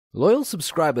Loyal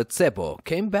subscriber Tshepo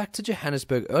came back to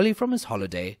Johannesburg early from his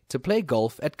holiday to play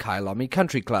golf at Kyalami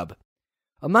Country Club.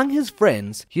 Among his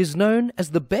friends, he is known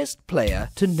as the best player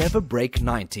to never break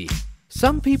 90.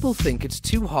 Some people think it's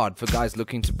too hard for guys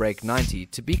looking to break 90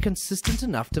 to be consistent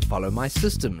enough to follow my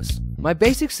systems. My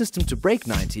basic system to break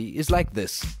 90 is like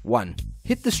this. 1.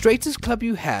 Hit the straightest club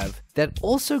you have that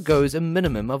also goes a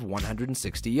minimum of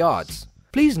 160 yards.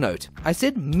 Please note, I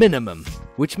said minimum,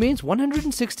 which means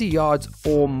 160 yards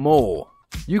or more.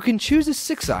 You can choose a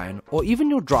 6-iron or even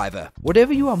your driver,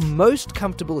 whatever you are most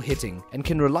comfortable hitting and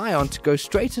can rely on to go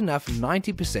straight enough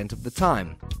 90% of the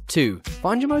time. 2.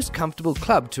 Find your most comfortable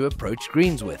club to approach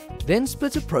greens with. Then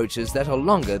split approaches that are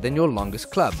longer than your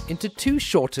longest club into 2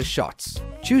 shorter shots.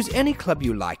 Choose any club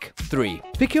you like. 3.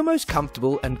 Pick your most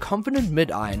comfortable and confident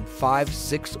mid-iron 5,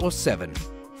 6 or 7.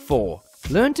 4.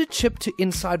 Learn to chip to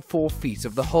inside 4 feet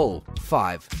of the hole.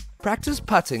 5. Practice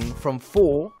putting from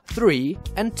 4, 3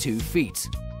 and 2 feet.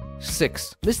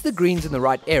 6. Miss the greens in the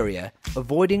right area,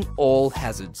 avoiding all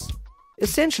hazards.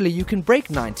 Essentially, you can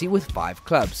break 90 with 5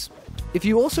 clubs. If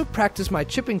you also practice my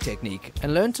chipping technique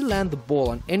and learn to land the ball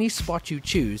on any spot you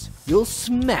choose, you'll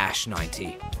smash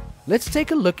 90. Let's take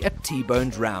a look at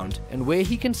T-Bone's round and where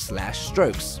he can slash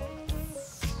strokes.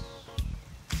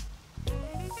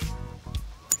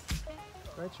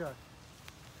 Great shot.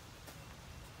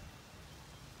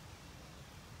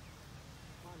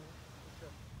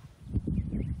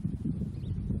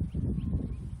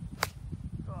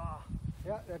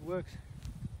 Yeah, that works.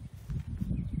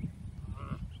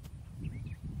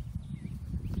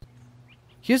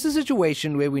 Here's a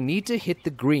situation where we need to hit the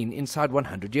green inside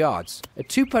 100 yards, a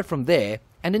 2-putt from there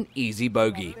and an easy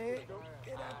bogey.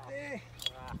 Get up there.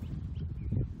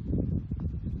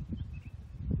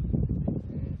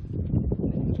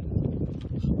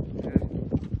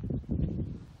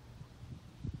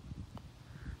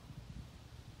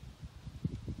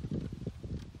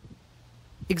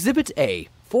 Exhibit A,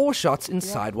 4 shots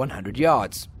inside 100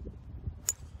 yards.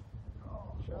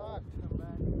 Shot.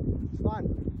 It's fine.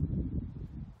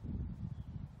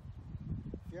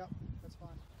 Yeah, that's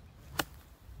fine.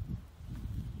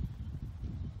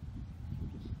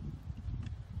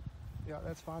 Yeah,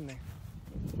 that's fine there.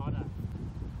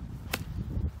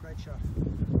 Great shot.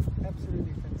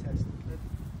 Absolutely fantastic. Good.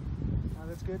 No,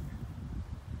 that's good.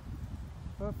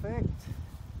 Perfect.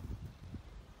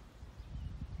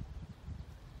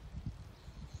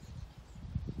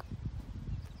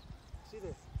 See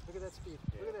this? Look at that speed.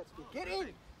 Look at that speed. Get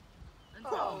in!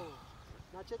 Oh.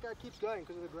 Now check how it keeps going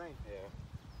because of the grain.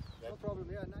 Yeah. No problem.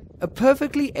 Yeah. Nice. A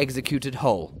perfectly executed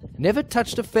hole. Never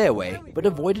touched a fairway, but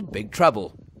avoided big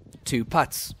trouble. 2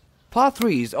 putts. Par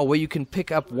 3s are where you can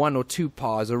pick up 1 or 2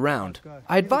 pars around.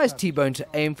 I advised T-Bone to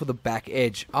aim for the back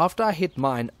edge after I hit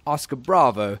mine Oscar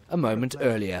Bravo a moment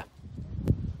earlier.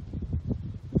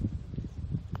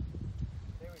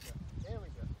 There we go. There we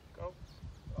go. Go.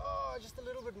 Oh, just a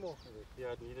little bit more.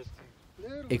 Yeah, it needed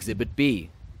to. Exhibit B.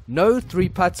 No 3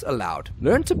 putts allowed.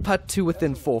 Learn to putt to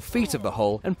within 4 feet of the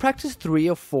hole and practice 3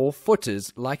 or 4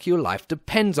 footers like your life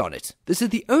depends on it. This is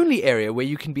the only area where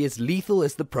you can be as lethal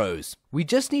as the pros. We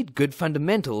just need good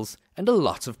fundamentals and a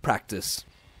lot of practice.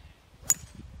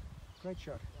 Great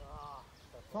shot.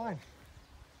 Fine.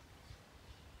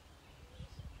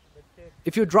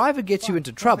 If your driver gets you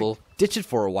into trouble, ditch it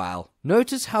for a while.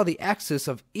 Notice how the axis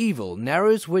of evil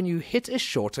narrows when you hit a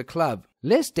shorter club.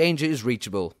 Less danger is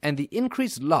reachable, and the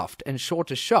increased loft and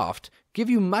shorter shaft give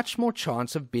you much more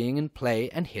chance of being in play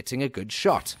and hitting a good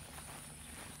shot.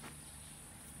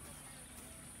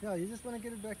 Yeah, you just want to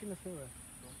get it back in the fairway.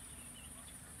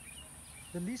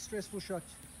 The least stressful shot.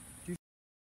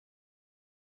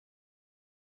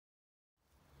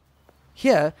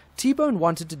 Here, T-Bone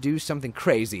wanted to do something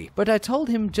crazy, but I told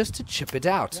him just to chip it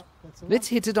out. Yeah, that's all Let's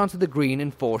hit it onto the green in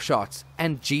 4 shots,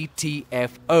 and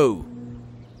GTFO.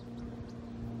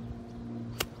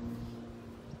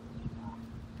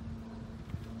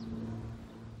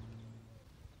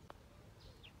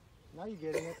 Now you're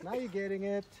getting it. Now you're getting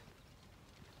it.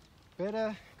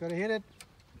 Better. Gotta hit it.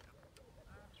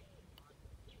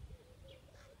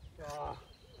 Ah.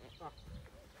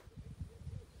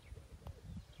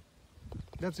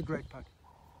 That's a great putt.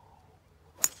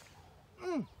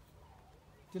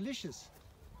 Delicious.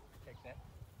 Take that.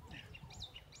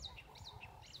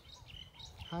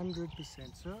 100%,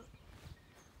 sir.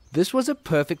 This was a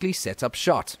perfectly set up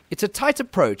shot. It's a tight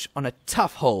approach on a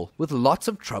tough hole with lots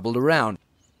of trouble around.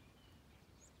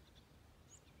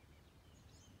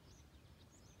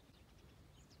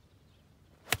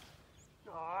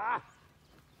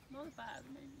 Not bad,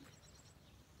 maybe.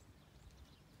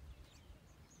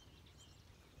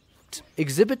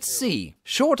 Exhibit C.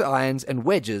 Short irons and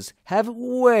wedges have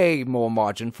way more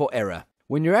margin for error.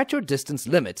 When you're at your distance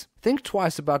limit, think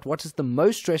twice about what is the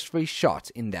most stress-free shot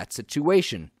in that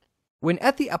situation. When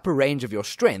at the upper range of your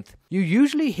strength, you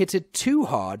usually hit it too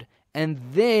hard and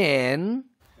then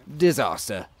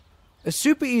disaster. A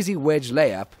super easy wedge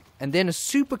layup and then a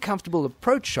super comfortable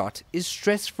approach shot is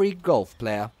stress-free golf,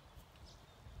 player.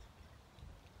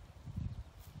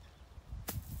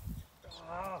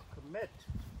 Oh, commit.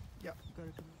 Yeah, got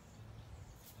it.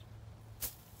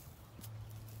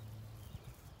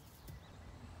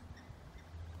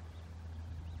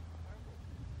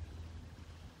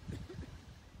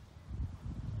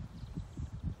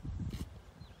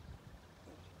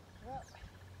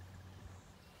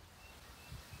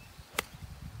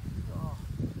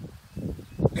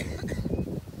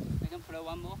 I can throw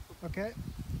one more. Okay.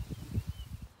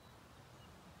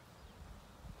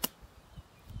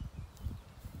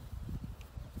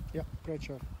 Yeah, great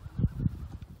shot.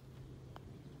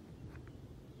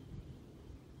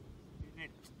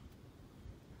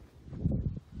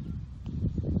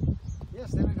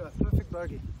 Yes, there we go. Perfect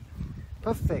bogey.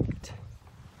 Perfect.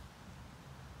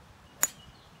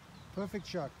 Perfect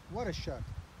shot. What a shot.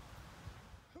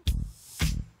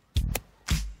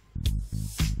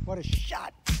 What a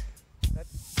shot.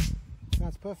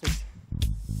 That's perfect.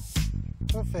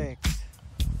 Perfect.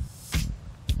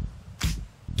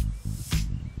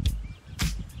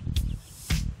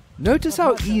 Notice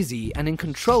how easy and in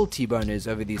control T-Bone is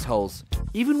over these holes,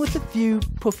 even with a few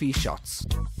puffy shots.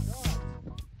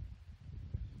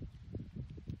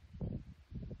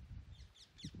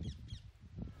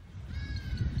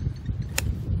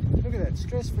 Look at that,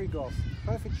 stress-free golf.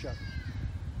 Perfect shot.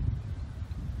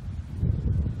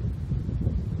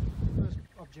 First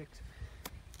objective.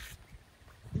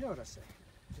 You know what I say.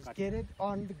 Just get it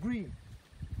on the green.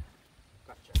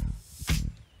 Gotcha.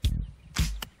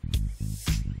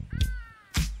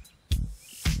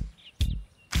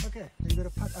 Okay, then you got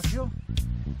to putt uphill.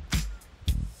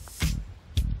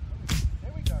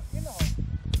 There we go, in the hole.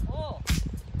 Oh!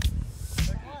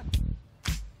 Take one.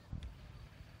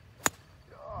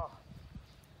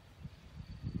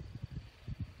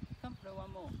 Come throw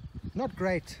one more. Not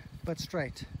great, but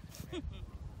straight.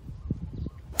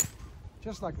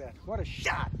 Just like that. What a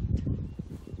shot!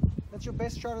 That's your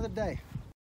best shot of the day.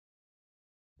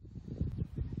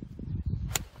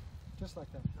 Just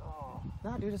like that. Oh.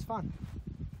 No, dude, it's fun.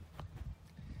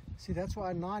 See, that's why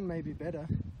a 9 may be better.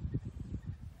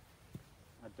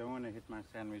 I don't want to hit my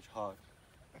sandwich hard.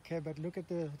 Okay, but look at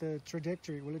the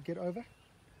trajectory. Will it get over?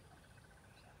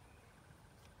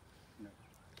 No.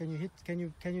 Can you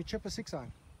chip a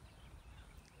 6-iron?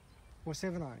 Or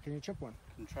 7-iron? Can you chip one?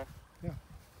 Can try. Yeah.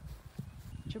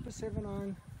 Chip a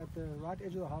 7-iron at the right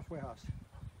edge of the halfway house.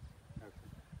 Okay.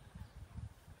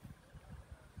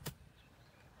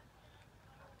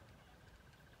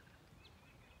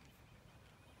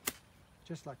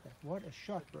 Just like that. What a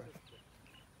shot, bro.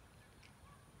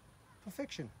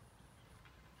 Perfection.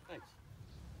 Thanks.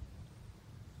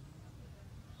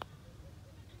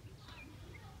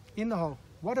 In the hole.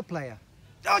 What a player.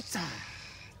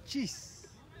 Jeez.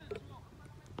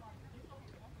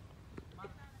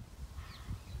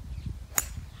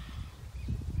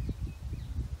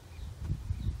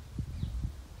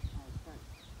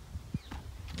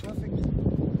 Perfect.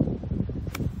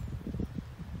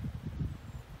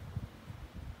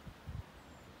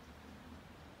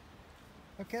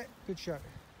 Okay, good shot.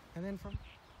 And then from...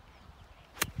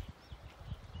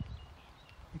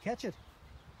 You catch it.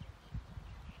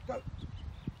 Go.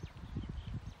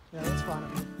 Yeah, that's fine.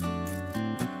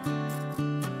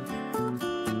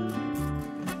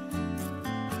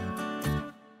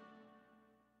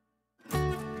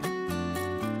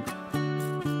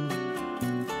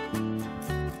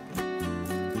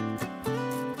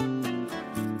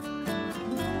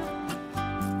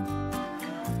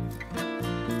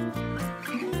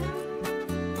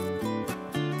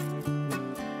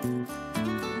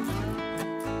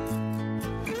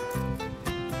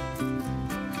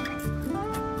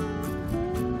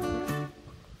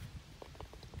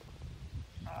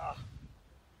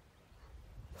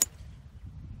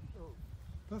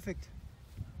 Perfect.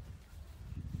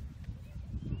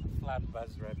 Flat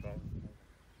buzz right there.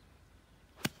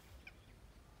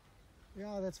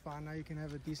 Yeah, that's fine. Now you can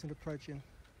have a decent approach in.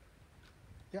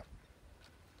 Yep.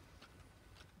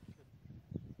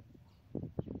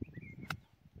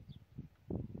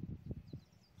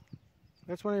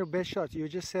 That's one of your best shots. You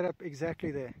just set up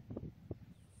exactly there.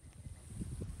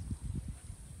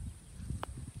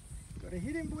 Gotta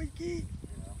hit him, boyki.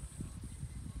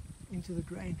 Into the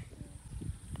grain.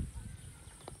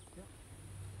 Yep.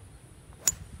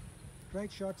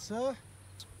 Great shot, sir.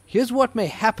 Here's what may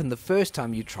happen the first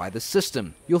time you try the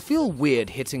system. You'll feel weird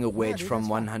hitting a wedge from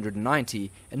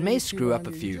 190 and may screw up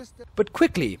a few. But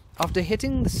quickly, after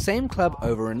hitting the same club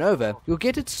over and over, you'll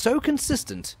get it so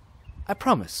consistent. I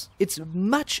promise, it's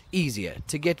much easier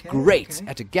to get great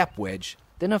at a gap wedge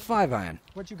than a 5-iron.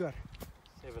 What you got?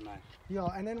 7-9. Yeah,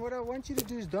 and then what I want you to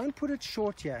do is don't put it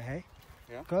short here, hey?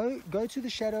 Yeah. Go to the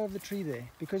shadow of the tree there,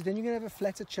 because then you're going to have a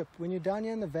flatter chip. When you're down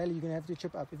here in the valley, you're going to have to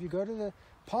chip up. If you go to the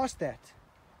past that,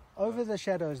 over the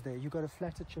shadows there, you've got a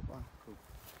flatter chip on. Cool.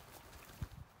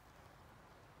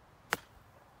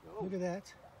 Look at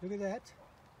that. Look at that.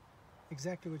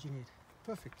 Exactly what you need.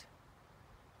 Perfect.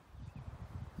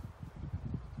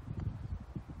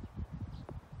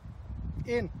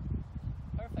 In.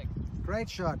 Perfect. Great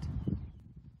shot.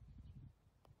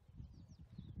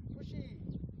 Pushy.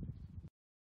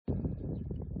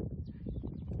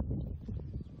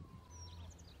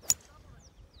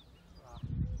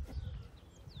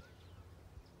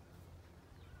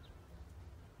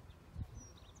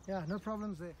 Yeah, no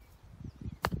problems there.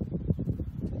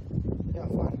 Yeah,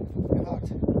 fine. Good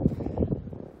heart.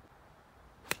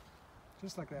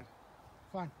 Just like that.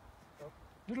 Fine. A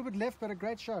little bit left, but a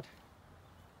great shot.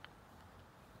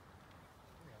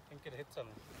 I think it hit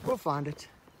something. We'll find it.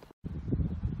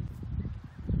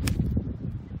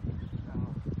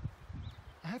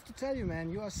 I have to tell you,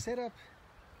 man, you are set up.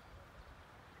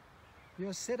 You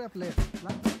are set up left.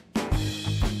 Like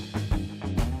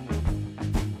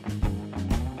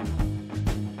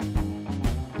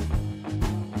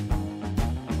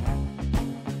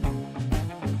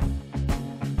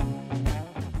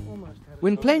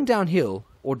When playing downhill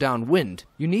or downwind,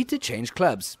 you need to change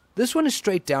clubs. This one is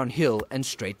straight downhill and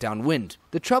straight downwind.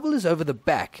 The trouble is over the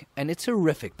back, and it's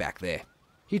horrific back there.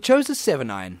 He chose a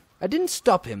 7-iron. I didn't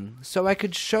stop him, so I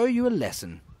could show you a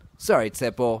lesson. Sorry,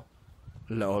 Tshepo.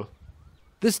 Lol.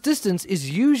 This distance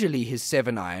is usually his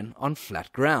 7-iron on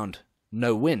flat ground.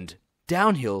 No wind.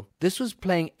 Downhill, this was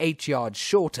playing 8 yards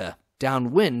shorter.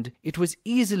 Downwind, it was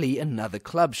easily another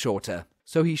club shorter.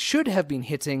 So he should have been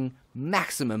hitting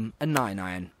maximum a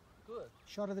 9-iron. good.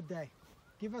 Shot of the day.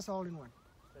 Give us all in one.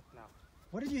 That now.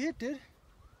 What did you hit, dude?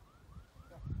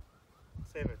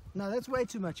 7. No, that's way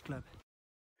too much, club.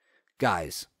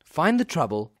 Guys, find the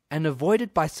trouble and avoid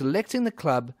it by selecting the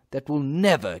club that will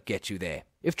never get you there.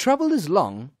 If trouble is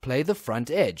long, play the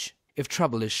front edge. If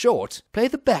trouble is short, play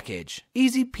the back edge.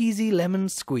 Easy peasy lemon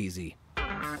squeezy.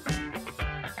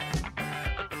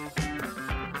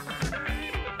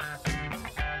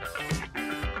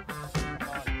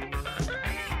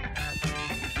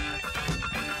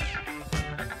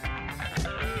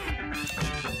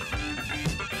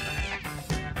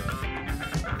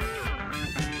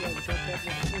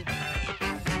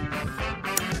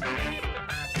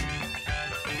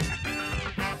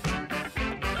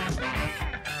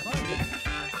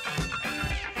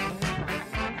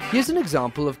 Here's an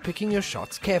example of picking your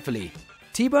shots carefully.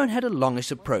 T-Bone had a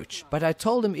longish approach, but I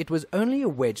told him it was only a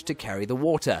wedge to carry the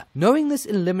water. Knowing this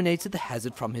eliminated the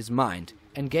hazard from his mind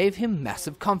and gave him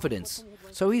massive confidence,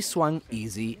 so he swung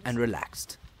easy and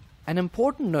relaxed. An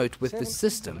important note with this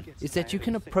system is that you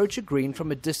can approach a green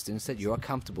from a distance that you are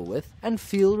comfortable with and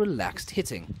feel relaxed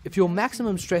hitting. If your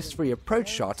maximum stress-free approach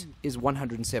shot is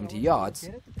 170 yards,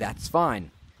 that's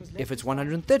fine. If it's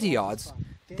 130 yards,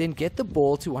 then get the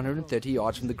ball to 130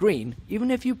 yards from the green,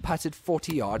 even if you putt it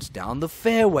 40 yards down the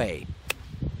fairway.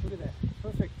 Look at that.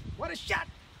 Perfect. What a shot!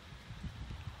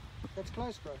 That's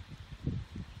close, bro.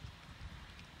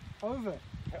 Over.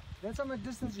 That's how much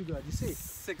distance you got, you see?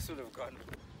 6 would have gone.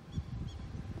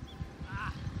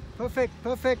 Perfect,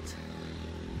 perfect.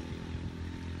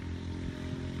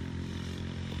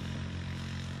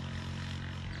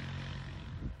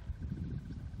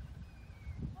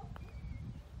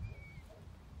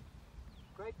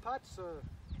 Great putt, sir.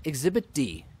 Exhibit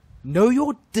D. Know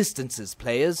your distances,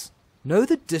 players. Know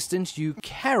the distance you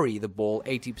carry the ball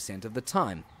 80% of the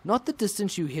time, not the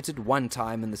distance you hit it one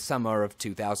time in the summer of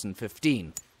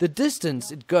 2015. The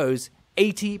distance it goes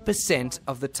 80%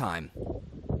 of the time.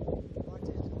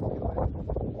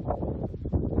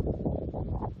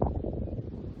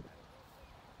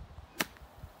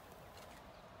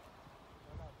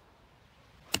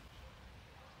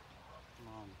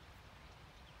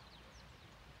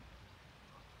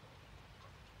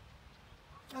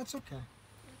 That's okay.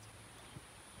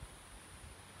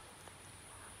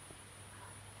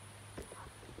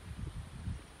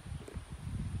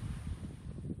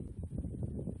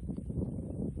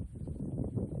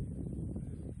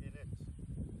 Hit it.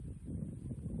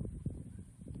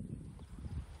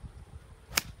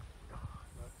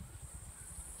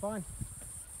 Fine.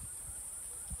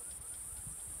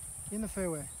 In the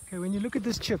fairway. Okay, when you look at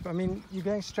this chip, I mean, you're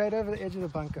going straight over the edge of the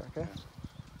bunker, okay? Yeah.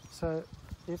 So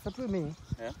if it were me,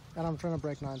 Yeah. and I'm trying to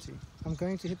break 90, I'm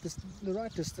going to hit this the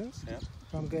right distance, Yeah.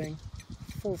 but I'm going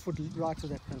 4 foot right of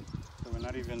that pin. So we're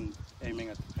not even aiming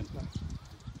at the pin. No.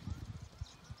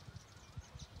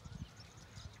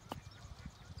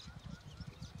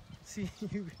 See,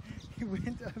 you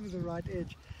went over the right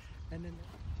edge, and then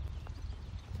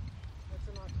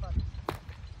that's a nice putt.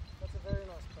 That's a very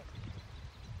nice putt.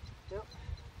 Yep.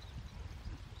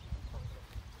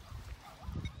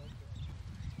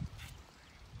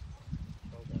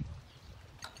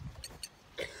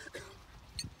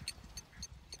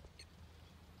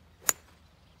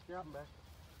 Yeah, back.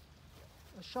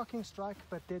 A shocking strike,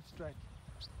 but dead straight.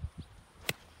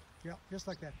 Yeah, just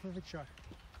like that. Perfect shot.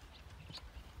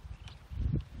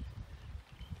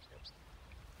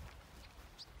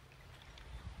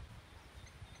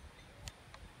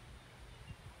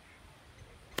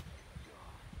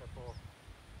 Tshepo.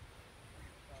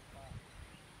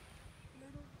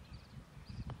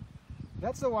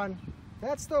 That's the one.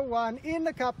 That's the one. In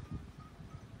the cup.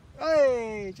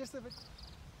 Hey, just a bit.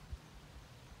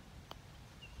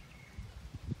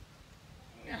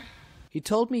 He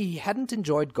told me he hadn't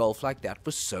enjoyed golf like that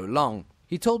for so long.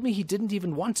 He told me he didn't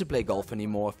even want to play golf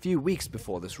anymore a few weeks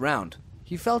before this round.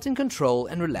 He felt in control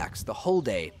and relaxed the whole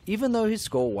day, even though his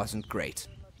score wasn't great.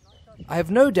 I have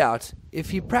no doubt if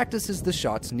he practices the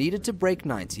shots needed to break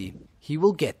 90, he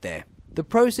will get there. The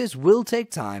process will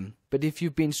take time, but if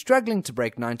you've been struggling to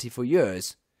break 90 for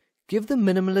years, give the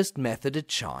minimalist method a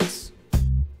chance.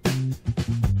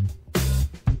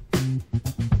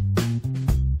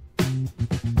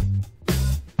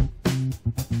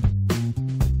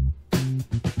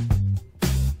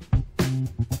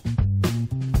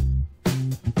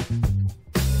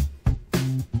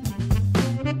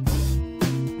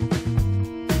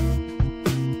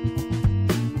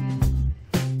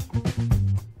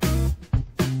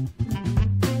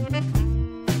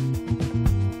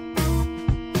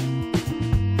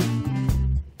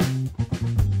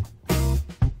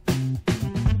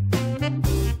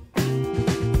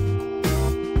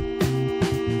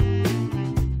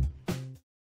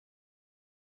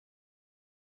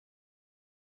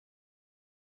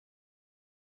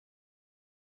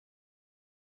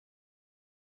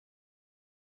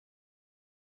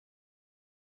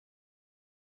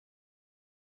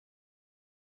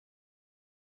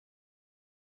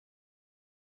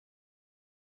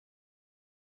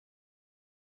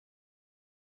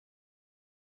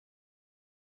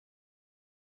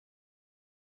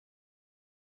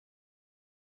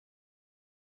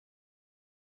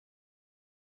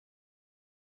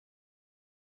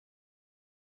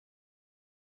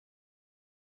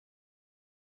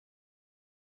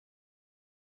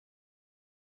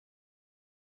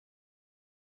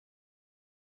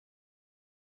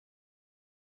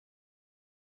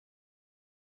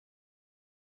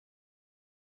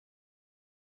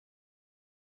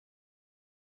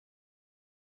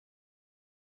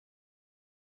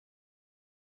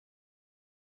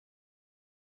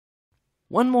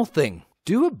 One more thing,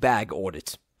 do a bag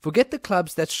audit. Forget the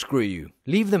clubs that screw you,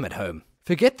 leave them at home.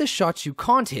 Forget the shots you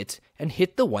can't hit and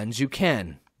hit the ones you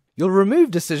can. You'll remove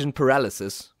decision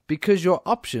paralysis because your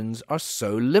options are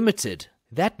so limited.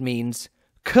 That means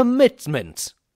commitment.